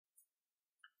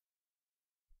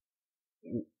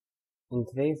In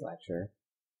today's lecture,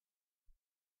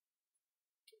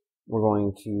 we're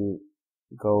going to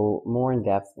go more in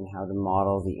depth in how to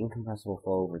model the incompressible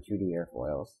flow over 2D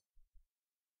airfoils.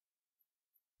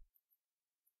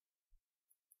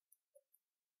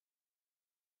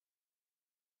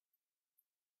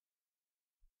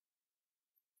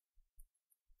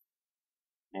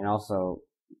 And also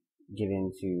get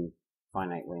into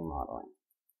finite wing modeling.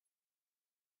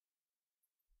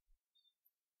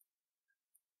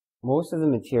 Most of the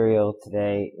material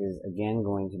today is again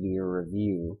going to be a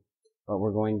review, but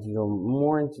we're going to go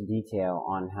more into detail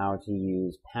on how to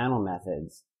use panel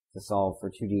methods to solve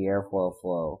for 2D airfoil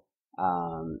flow,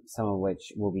 some of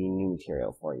which will be new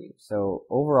material for you. So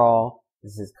overall,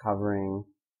 this is covering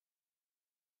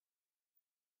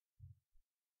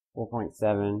 4.7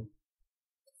 to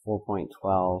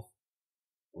 4.12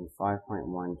 and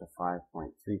 5.1 to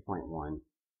 5.3.1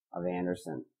 of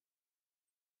Anderson,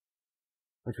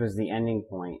 which was the ending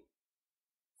point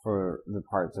for the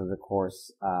parts of the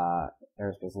course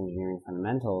Aerospace Engineering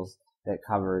Fundamentals that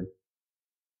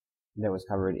was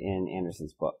covered in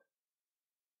Anderson's book.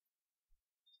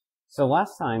 So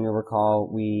last time, you'll recall,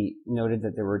 we noted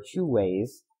that there were two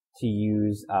ways to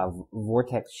use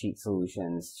vortex sheet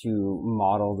solutions to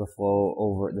model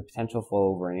the potential flow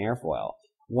over an airfoil.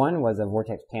 One was a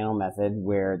vortex panel method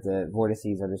where the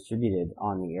vortices are distributed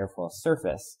on the airfoil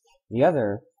surface. The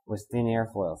other was thin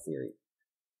airfoil theory,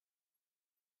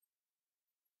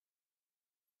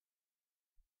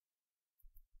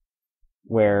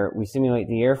 where we simulate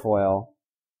the airfoil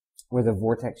with a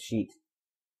vortex sheet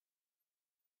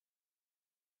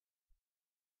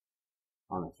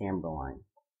on the camber line.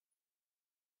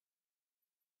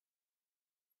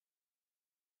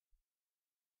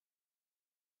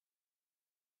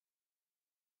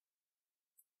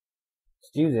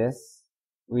 To do this,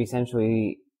 we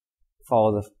essentially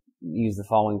use the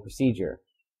following procedure.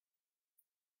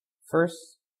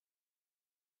 First,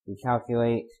 we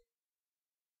calculate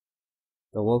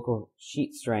the local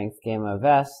sheet strength, gamma of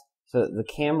S, so that the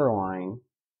camber line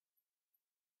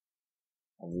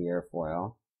of the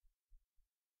airfoil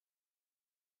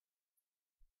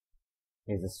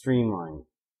is a streamline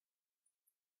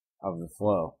of the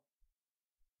flow.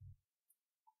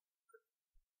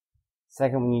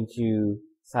 Second, we need to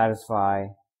satisfy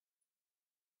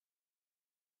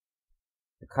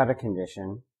the cutter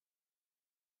condition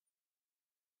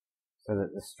so that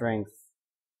the strength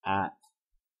at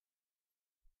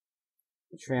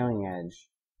the trailing edge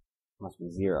must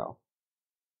be 0.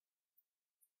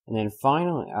 And then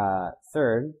finally,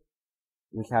 third,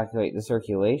 we calculate the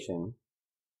circulation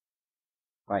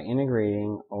by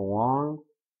integrating along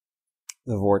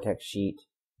the vortex sheet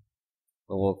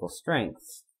the local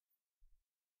strengths.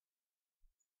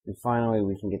 And finally,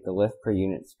 we can get the lift per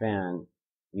unit span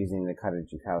using the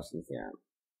Cutter-Joukowski theorem.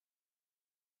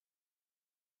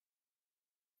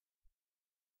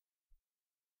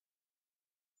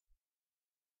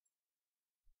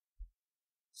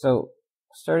 So,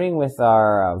 starting with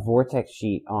our vortex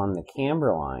sheet on the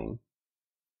camber line,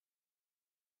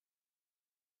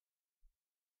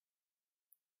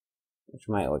 which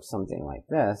might look something like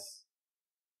this.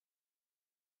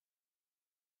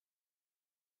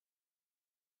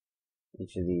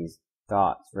 Each of these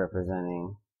dots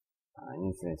representing an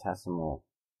infinitesimal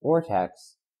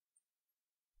vortex.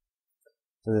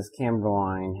 So this camber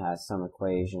line has some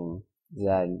equation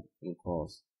z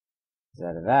equals z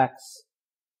of x.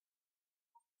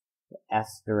 The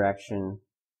s direction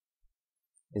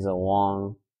is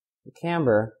along the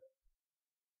camber,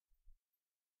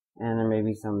 and there may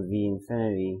be some v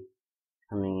infinity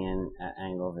coming in at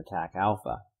angle of attack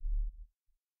alpha.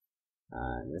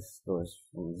 This goes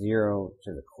from 0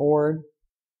 to the chord,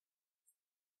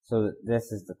 so that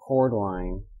this is the chord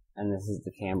line, and this is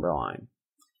the camber line.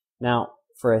 Now,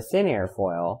 for a thin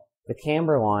airfoil, the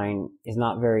camber line is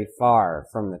not very far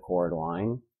from the chord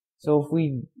line, so if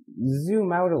we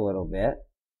zoom out a little bit,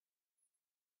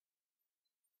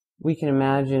 we can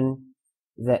imagine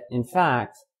that, in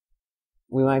fact,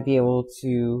 we might be able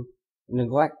to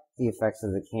neglect the effects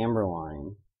of the camber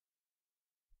line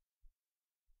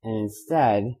and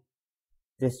instead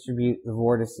distribute the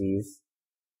vortices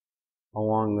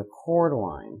along the chord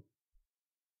line.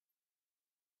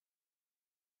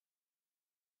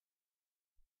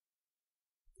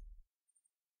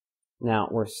 Now,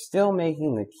 we're still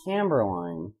making the camber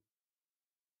line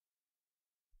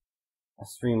a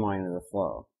streamline of the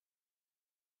flow.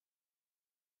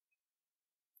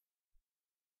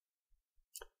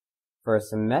 For a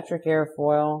symmetric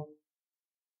airfoil,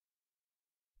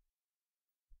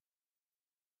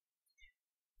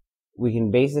 we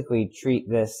can basically treat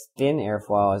this thin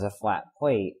airfoil as a flat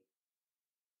plate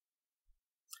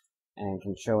and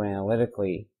can show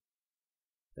analytically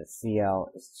that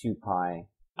CL is 2 pi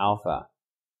alpha.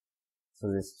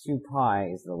 So this 2 pi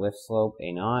is the lift slope,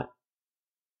 A naught.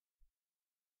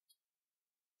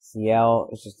 CL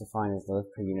is just defined as the lift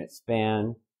per unit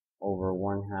span over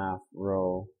 1/2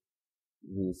 rho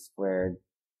v squared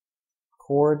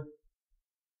chord.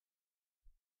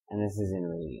 And this is in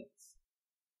radians,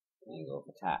 angle of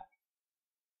attack.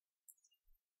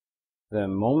 The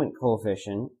moment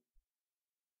coefficient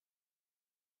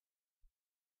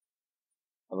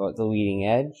about the leading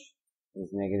edge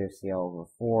is negative CL over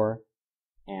 4,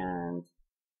 and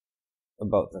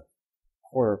about the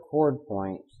quarter chord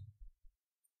point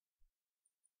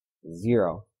is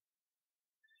 0.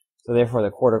 So therefore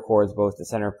the quarter chord is both the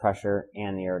center of pressure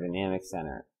and the aerodynamic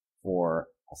center for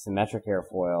a symmetric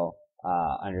airfoil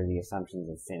under the assumptions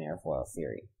of thin airfoil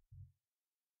theory.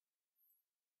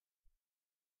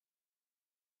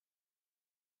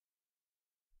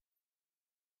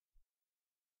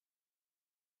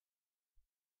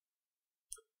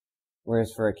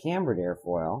 Whereas for a cambered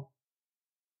airfoil,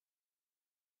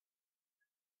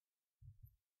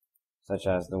 such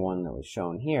as the one that was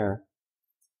shown here,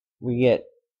 we get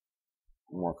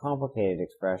a more complicated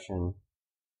expression.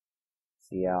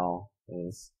 CL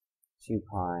is 2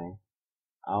 pi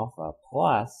alpha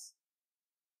plus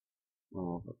 1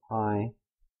 over pi,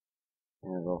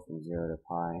 and it'll go from 0 to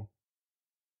pi,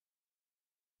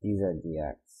 dz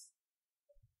dx,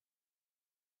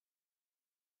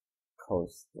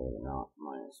 cos theta naught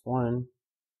minus 1,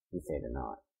 d theta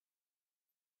naught.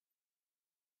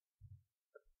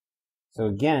 So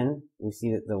again, we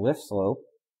see that the lift slope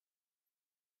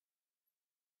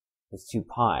is 2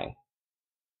 pi.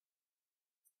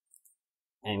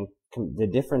 And the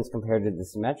difference compared to the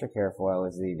symmetric airfoil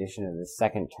is the addition of the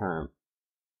second term.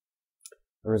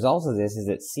 The result of this is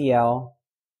that CL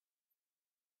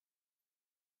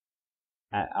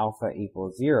at alpha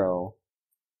equals 0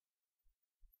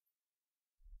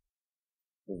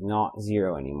 is not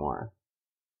 0 anymore.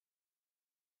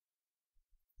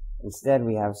 Instead,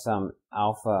 we have some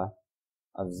alpha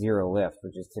of 0 lift,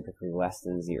 which is typically less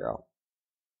than 0.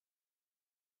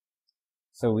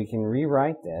 So we can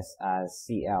rewrite this as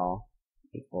CL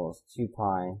equals 2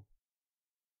 pi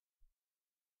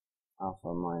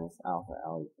alpha minus alpha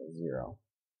L equals 0.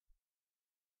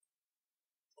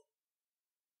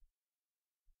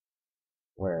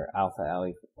 Where alpha L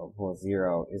equals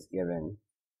 0 is given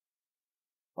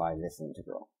by this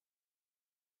integral.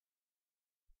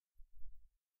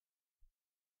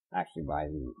 Actually by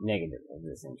the negative of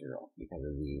this integral because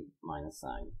of the minus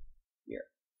sign here.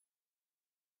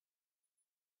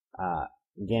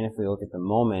 Again, if we look at the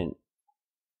moment,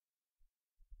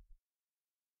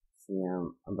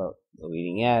 Cm about the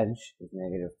leading edge is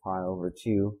negative pi over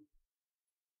 2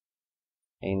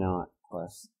 A naught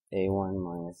plus A1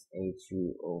 minus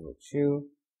A2 over 2,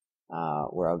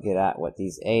 where I'll get at what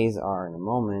these A's are in a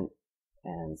moment,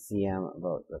 and Cm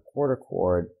about the quarter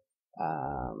chord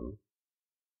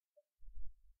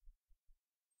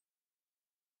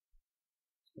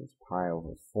is pi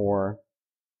over 4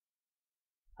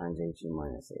 times A2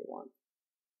 minus A1.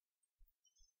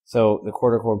 So the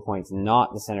quarter chord point's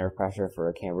not the center of pressure for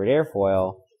a cambered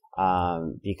airfoil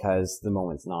because the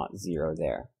moment's not 0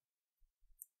 there.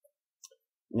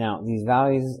 Now, these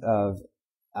values of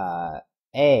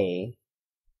A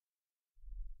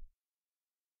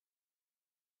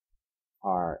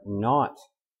are not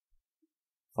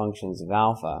functions of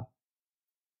alpha.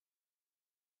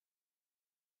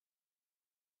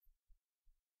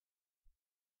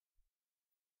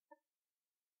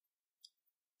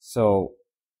 So,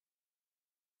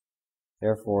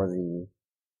 therefore, the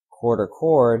quarter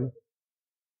chord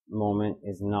moment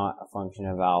is not a function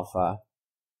of alpha,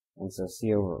 and so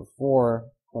C over 4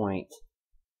 point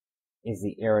is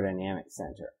the aerodynamic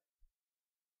center,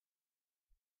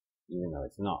 even though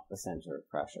it's not the center of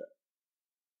pressure.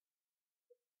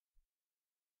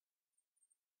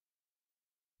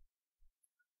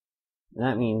 And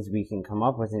that means we can come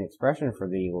up with an expression for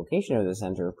the location of the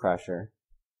center of pressure,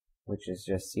 which is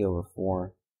just C over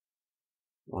 4,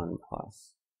 1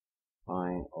 plus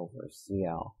pi over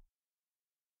CL,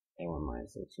 A1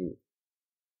 minus A2.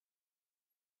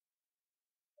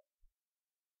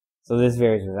 So this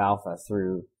varies with alpha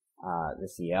through the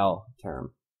CL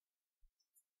term.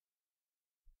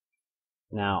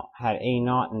 Now, had A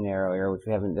naught in there earlier, which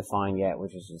we haven't defined yet,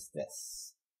 which is just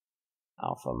this,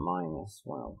 alpha minus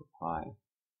 1 over pi.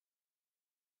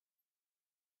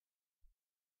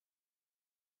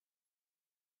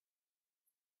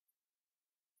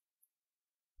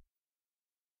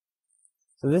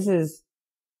 So this is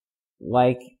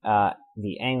like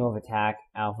the angle of attack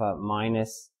alpha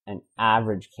minus an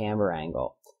average camber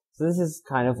angle. So this is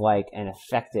kind of like an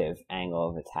effective angle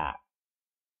of attack.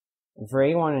 And for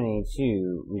A1 and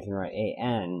A2, we can write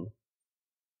AN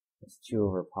is 2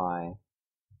 over pi,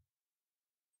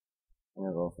 and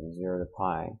it'll go from 0 to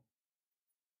pi,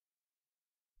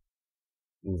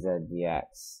 dz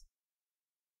dx,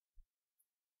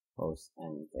 post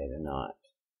n theta naught,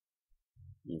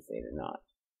 e theta naught.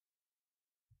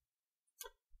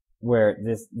 Where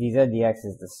this dz dx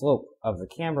is the slope of the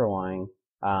camber line,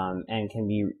 and can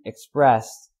be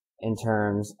expressed in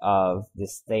terms of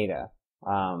this theta.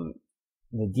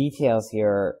 The details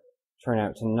here turn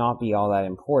out to not be all that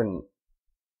important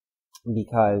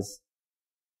because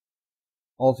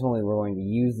ultimately we're going to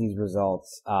use these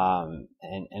results and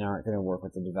aren't going to work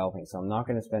with the developing. So I'm not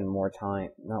going to spend more time,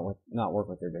 not work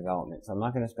with their development. So I'm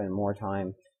not going to spend more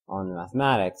time on the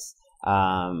mathematics.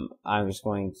 I'm just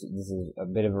going to, this is a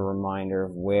bit of a reminder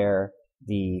of where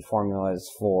the formulas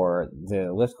for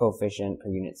the lift coefficient per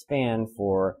unit span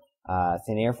for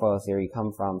thin airfoil theory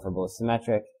come from for both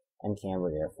symmetric and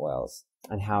cambered airfoils,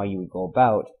 and how you would go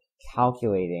about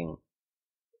calculating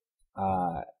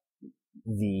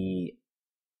the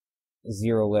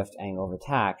zero lift angle of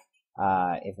attack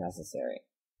if necessary.